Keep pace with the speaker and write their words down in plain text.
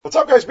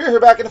What's up, guys? Beer here,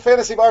 back in the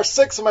Fantasy Bar.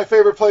 6 of my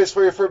favorite plays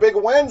for you for a big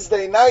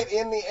Wednesday night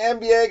in the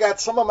NBA.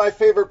 Got some of my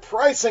favorite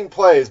pricing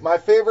plays, my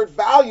favorite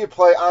value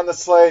play on the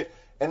slate,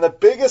 and the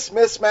biggest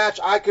mismatch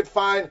I could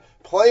find,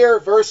 player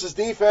versus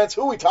defense.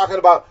 Who are we talking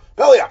about?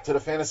 Belly up to the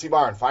Fantasy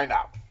Bar and find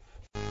out.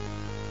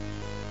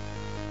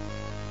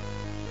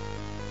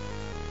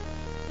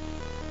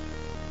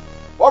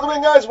 Welcome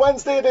in, guys.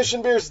 Wednesday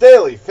edition Beers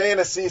Daily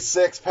Fantasy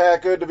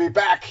Six-Pack. Good to be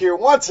back here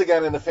once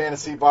again in the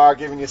Fantasy Bar,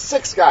 giving you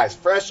 6 guys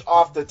fresh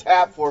off the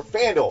tap for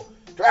FanDuel,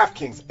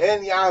 DraftKings,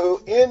 and Yahoo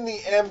in the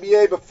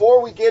NBA.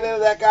 Before we get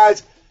into that,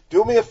 guys,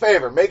 do me a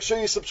favor. Make sure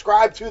you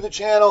subscribe to the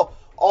channel.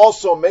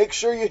 Also, make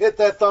sure you hit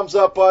that thumbs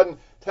up button.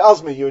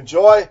 Tells me you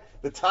enjoy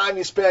the time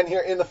you spend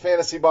here in the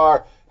Fantasy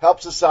Bar.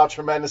 Helps us out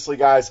tremendously,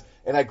 guys,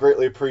 and I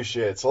greatly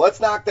appreciate it. So let's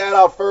knock that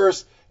out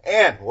first.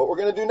 And what we're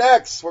going to do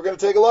next, we're going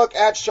to take a look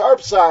at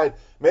Sharpside.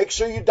 Make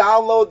sure you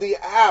download the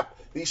app.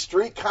 The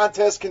streak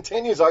contest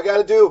continues. All you got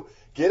to do,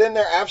 get in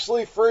there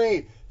absolutely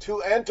free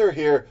to enter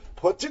here.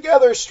 Put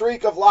together a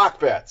streak of lock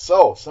bets.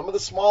 So some of the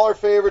smaller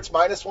favorites,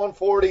 minus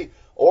 140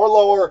 or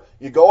lower,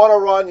 you go on a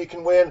run, you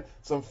can win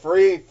some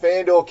free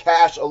FanDuel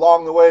cash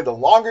along the way. The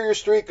longer your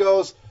streak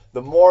goes,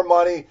 the more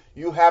money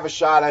you have a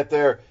shot at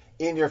there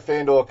in your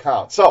FanDuel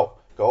account. So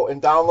go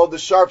and download the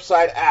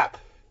Sharpside app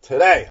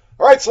today.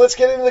 All right, so let's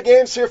get into the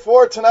games here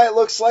for tonight.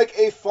 Looks like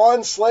a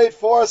fun slate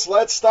for us.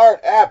 Let's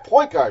start at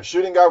point guard,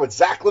 shooting guard with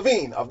Zach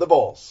LaVine of the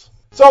Bulls.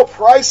 So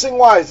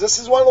pricing-wise, this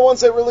is one of the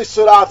ones that really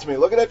stood out to me.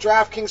 Looking at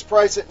DraftKings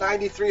price at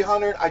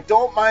 $9,300. I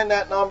don't mind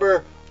that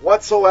number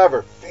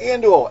whatsoever.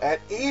 FanDuel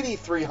at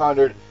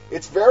 $8,300.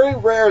 It's very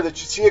rare that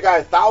you see a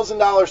guy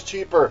 $1,000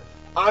 cheaper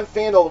on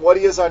FanDuel than what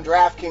he is on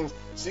DraftKings.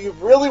 So you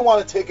really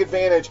want to take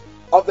advantage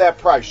of that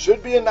price.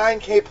 Should be a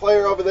 9K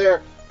player over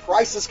there.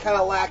 Price is kind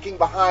of lacking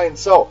behind.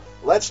 So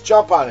let's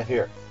jump on it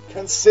here.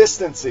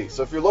 Consistency.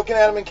 So if you're looking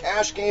at him in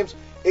cash games,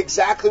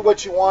 exactly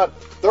what you want.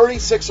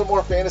 36 or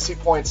more fantasy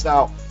points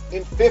now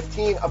in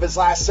 15 of his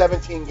last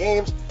 17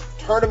 games.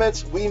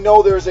 Tournaments, we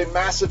know there's a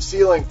massive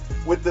ceiling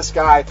with this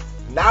guy.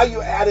 Now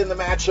you add in the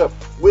matchup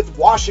with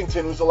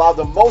Washington, who's allowed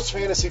the most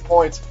fantasy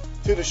points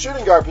to the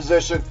shooting guard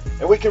position,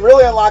 and we can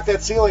really unlock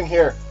that ceiling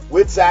here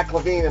with Zach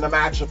LaVine in a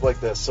matchup like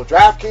this. So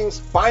DraftKings,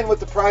 fine with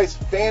the price.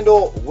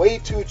 FanDuel, way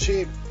too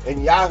cheap.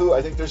 And Yahoo,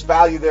 I think there's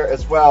value there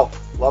as well.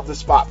 Love the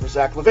spot for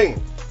Zach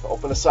LaVine to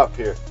open us up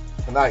here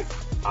tonight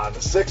on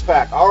the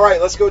six-pack. All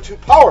right, let's go to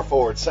power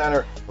forward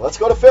center. Let's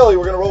go to Philly.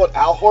 We're going to roll with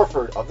Al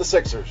Horford of the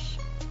Sixers.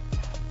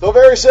 So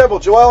very simple.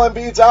 Joel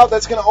Embiid's out.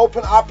 That's going to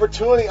open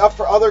opportunity up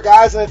for other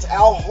guys, and it's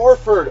Al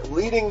Horford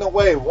leading the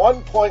way.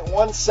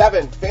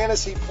 1.17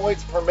 fantasy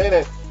points per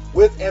minute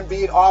with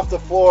Embiid off the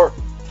floor,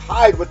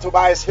 tied with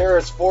Tobias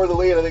Harris for the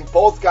lead. I think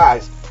both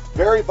guys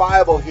very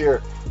viable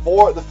here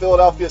for the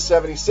Philadelphia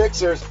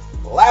 76ers.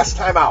 Last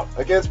time out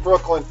against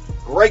Brooklyn,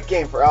 great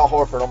game for Al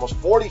Horford. Almost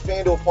 40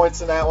 FanDuel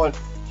points in that one.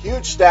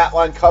 Huge stat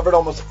line, covered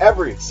almost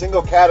every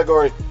single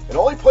category, and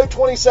only played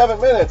 27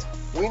 minutes.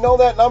 We know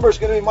that number is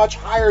going to be much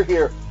higher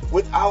here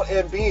without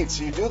Embiid.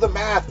 So you do the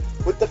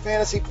math with the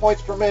fantasy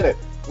points per minute,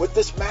 with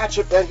this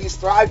matchup that he's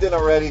thrived in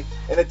already,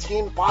 and a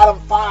team bottom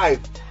 5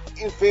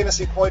 in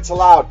fantasy points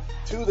allowed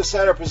to the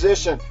center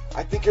position.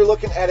 I think you're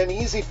looking at an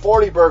easy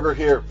 40 burger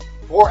here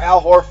for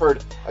Al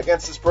Horford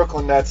against this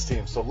Brooklyn Nets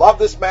team. So love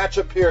this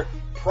matchup here.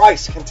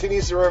 Price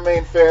continues to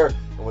remain fair.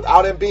 And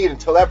without Embiid,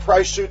 until that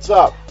price shoots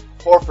up,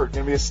 Horford going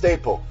to be a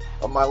staple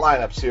of my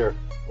lineups here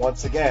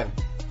once again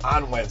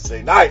on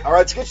Wednesday night. All right,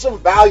 let's get some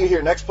value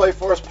here. Next play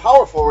for us,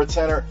 power forward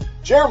center,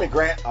 Jeremy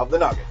Grant of the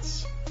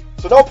Nuggets.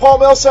 So no Paul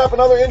Millsap,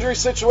 another injury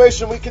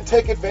situation we can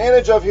take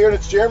advantage of here. And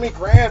it's Jeremy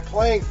Grant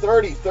playing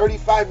 30,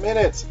 35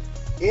 minutes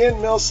in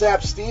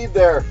Millsap's stead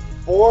there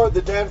for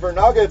the Denver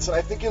Nuggets. And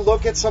I think you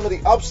look at some of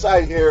the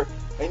upside here,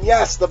 and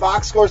yes, the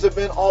box scores have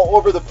been all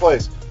over the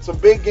place. Some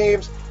big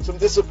games, some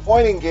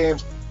disappointing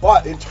games,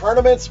 but in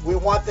tournaments, we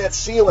want that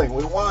ceiling.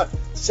 We want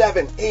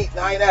 7, 8,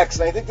 9x,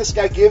 and I think this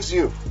guy gives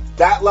you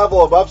that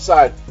level of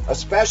upside,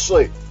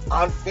 especially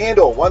on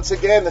FanDuel. Once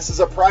again, this is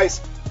a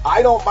price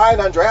I don't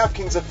mind on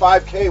DraftKings at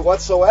 5K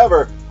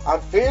whatsoever. On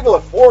FanDuel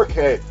at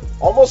 4K,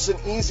 almost an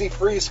easy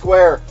free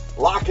square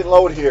lock and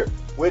load here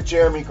with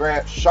Jeremy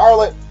Grant.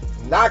 Charlotte,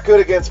 not good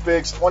against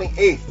bigs,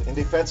 28th in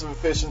defensive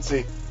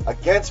efficiency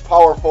against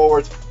power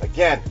forwards.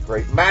 Again,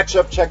 great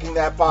matchup checking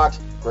that box.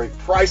 Great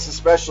price,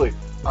 especially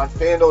on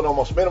FanDuel, and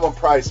almost minimum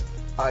price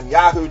on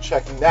Yahoo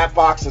checking that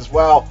box as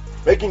well.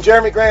 Making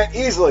Jeremy Grant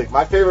easily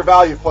my favorite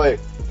value play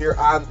here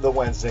on the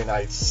Wednesday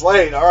night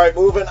slate. All right,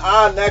 moving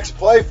on. Next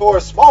play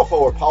for small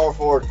forward, power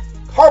forward,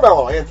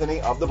 Carmelo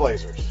Anthony of the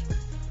Blazers.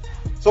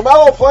 So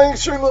Melo playing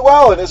extremely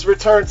well in his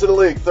return to the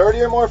league.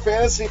 30 or more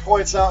fantasy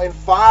points now in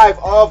 5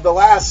 of the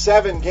last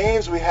 7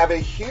 games. We have a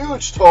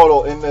huge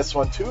total in this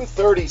one,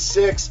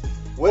 236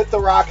 with the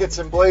Rockets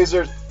and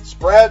Blazers.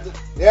 Spread,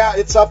 yeah,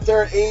 it's up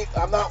there at 8.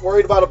 I'm not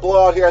worried about a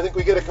blowout here. I think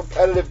we get a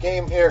competitive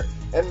game here.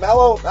 And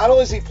Melo, not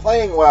only is he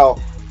playing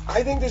well,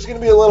 I think there's going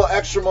to be a little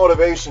extra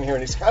motivation here.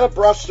 And he's kind of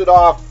brushed it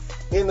off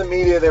in the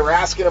media. They were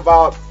asking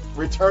about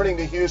returning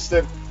to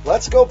Houston.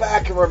 Let's go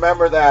back and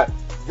remember that.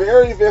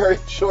 Very, very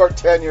short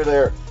tenure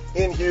there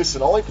in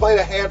Houston. Only played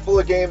a handful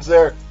of games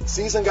there.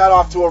 Season got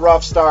off to a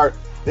rough start.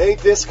 They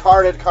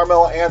discarded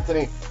Carmelo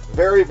Anthony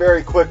very,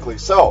 very quickly.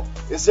 So,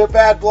 is there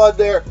bad blood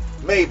there?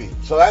 Maybe.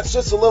 So that's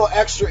just a little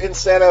extra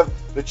incentive.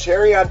 The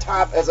cherry on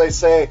top, as I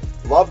say,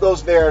 love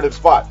those narratives,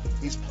 but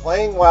he's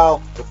playing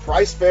well. The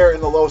price fair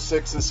in the low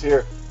sixes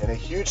here, and a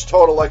huge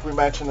total like we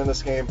mentioned in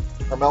this game.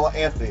 Carmelo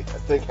Anthony, I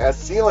think, has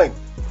ceiling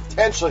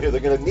potential here. They're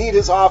going to need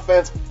his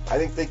offense. I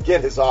think they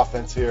get his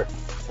offense here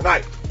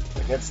tonight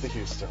against the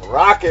Houston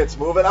Rockets.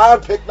 Moving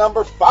on, pick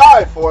number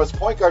 5 for us,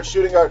 point guard,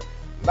 shooting guard,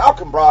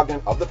 Malcolm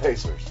Brogdon of the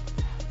Pacers.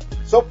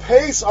 So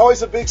pace,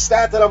 always a big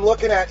stat that I'm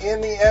looking at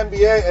in the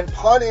NBA, and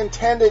pun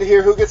intended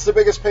here, who gets the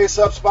biggest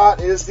pace-up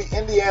spot is the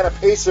Indiana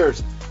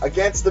Pacers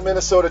against the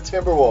Minnesota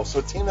Timberwolves. So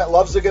a team that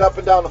loves to get up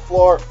and down the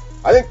floor.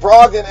 I think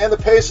Brogdon and the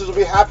Pacers will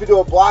be happy to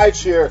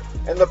oblige here,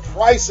 and the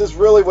price is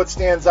really what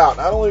stands out.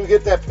 Not only do we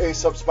get that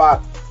pace-up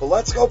spot, but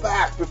let's go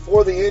back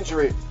before the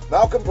injury.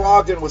 Malcolm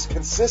Brogdon was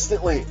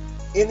consistently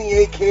in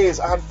the 8Ks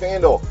on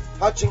FanDuel,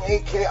 touching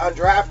 8K on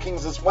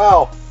DraftKings as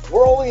well.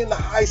 We're only in the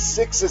high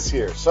 6s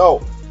here,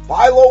 so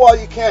buy low while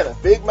you can. A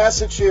big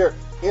message here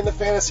in the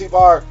fantasy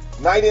bar,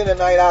 night in and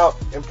night out.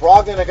 And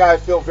Brogdon, a guy I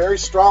feel very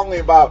strongly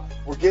about.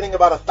 We're getting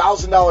about a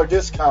 $1,000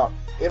 discount,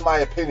 in my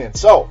opinion.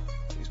 So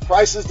these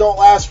prices don't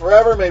last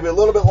forever, maybe a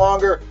little bit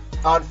longer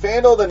on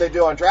FanDuel than they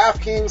do on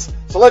DraftKings.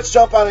 So let's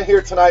jump on it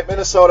here tonight.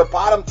 Minnesota,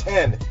 bottom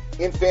 10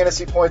 in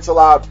fantasy points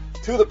allowed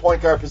to the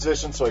point guard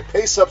position. So a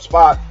pace-up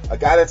spot, a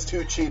guy that's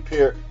too cheap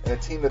here, and a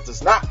team that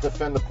does not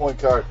defend the point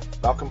guard.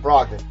 Malcolm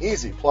Brogdon,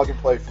 easy plug and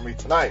play for me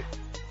tonight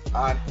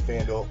on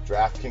FanDuel,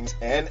 DraftKings,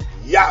 and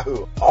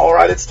Yahoo. All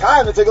right, it's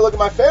time to take a look at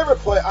my favorite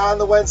play on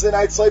the Wednesday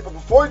night slate. But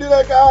before we do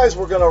that, guys,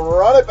 we're going to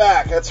run it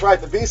back. That's right,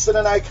 the Beast of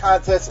the Night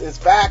contest is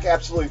back,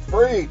 absolutely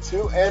free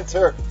to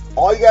enter.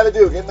 All you got to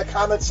do, get in the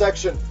comment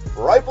section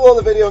right below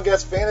the video and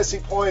guess fantasy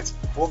points.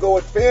 We'll go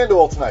with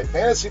FanDuel tonight.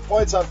 Fantasy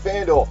points on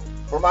FanDuel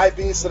for my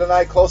Beast of the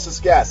Night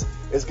closest guess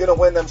is going to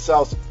win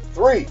themselves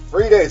 3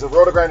 free days of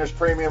Roto-Grinders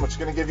Premium, which is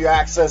going to give you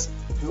access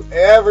to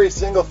every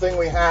single thing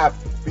we have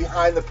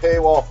behind the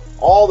paywall,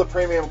 all the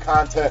premium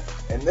content.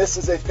 And this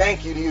is a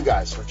thank you to you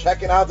guys for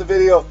checking out the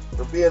video,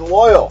 for being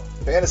loyal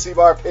Fantasy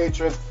Bar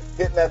patrons,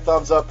 hitting that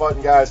thumbs up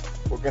button, guys.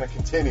 We're going to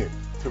continue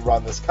to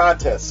run this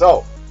contest.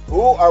 So,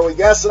 who are we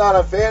guessing on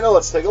FanDuel?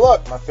 Let's take a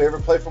look. My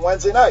favorite play from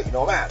Wednesday night. You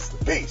know him as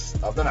the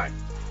Beast of the Night.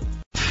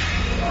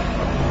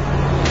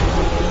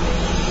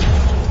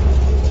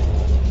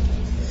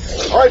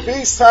 All right,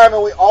 Beast time,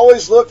 and we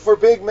always look for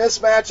big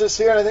mismatches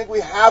here, and I think we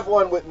have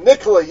one with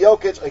Nikola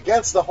Jokic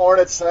against the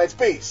Hornets, tonight's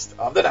Beast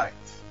of the Night.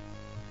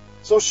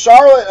 So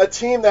Charlotte, a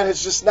team that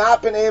has just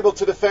not been able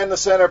to defend the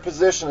center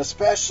position,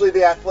 especially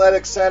the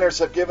athletic centers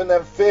have given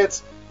them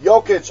fits.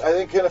 Jokic, I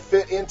think, going to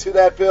fit into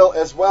that bill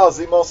as well. Is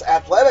the most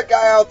athletic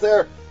guy out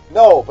there?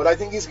 No, but I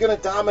think he's going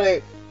to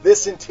dominate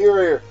this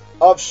interior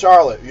of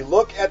Charlotte. You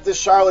look at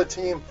this Charlotte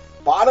team,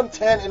 bottom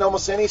 10 in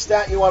almost any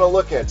stat you want to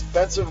look at.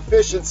 Defensive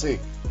efficiency,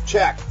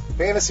 check.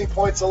 Fantasy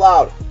points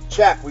allowed,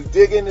 check. We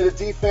dig into the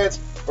defense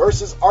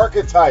versus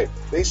archetype.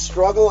 They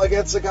struggle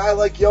against a guy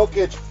like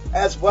Jokic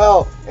as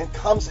well, and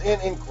comes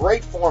in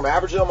great form,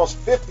 averaging almost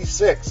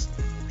 56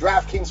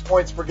 DraftKings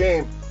points per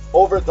game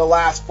over the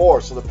last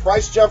 4. So the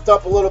price jumped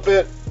up a little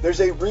bit.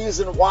 There's a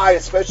reason why,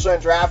 especially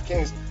on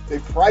DraftKings, they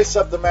price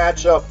up the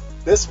matchup.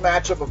 This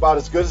matchup about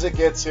as good as it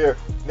gets here.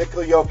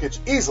 Nikola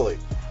Jokic, easily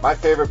my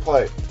favorite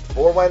play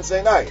for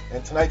Wednesday night,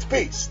 and tonight's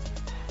Beast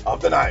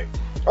of the Night.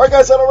 All right,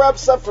 guys, that'll wrap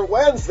us up for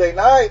Wednesday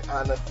night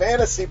on the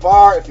Fantasy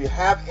Bar. If you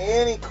have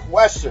any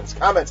questions,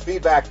 comments,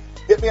 feedback,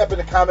 hit me up in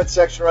the comment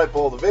section right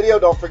below the video.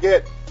 Don't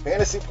forget,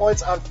 fantasy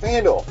points on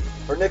FanDuel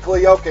for Nikola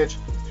Jokic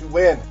to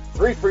win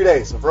 3 free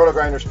days of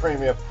Roto-Grinders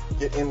Premium.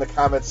 Get in the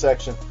comment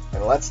section,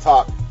 and let's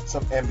talk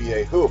some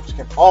NBA hoops.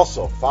 You can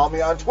also follow me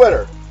on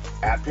Twitter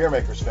at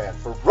Beermakersfan.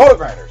 For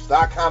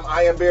Rotogrinders.com,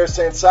 I am Beer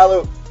saying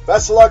salut.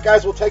 Best of luck,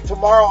 guys. We'll take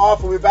tomorrow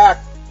off. We'll be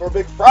back for a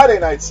big Friday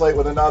night slate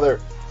with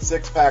another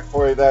 6-pack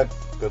for you then.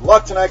 Good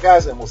luck tonight,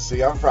 guys, and we'll see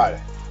you on Friday.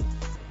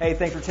 Hey,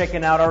 thanks for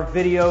checking out our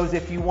videos.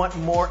 If you want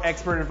more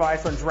expert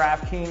advice on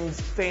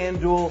DraftKings,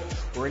 FanDuel,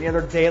 or any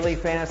other daily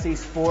fantasy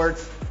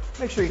sports,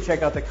 make sure you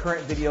check out the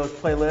current videos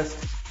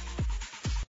playlist.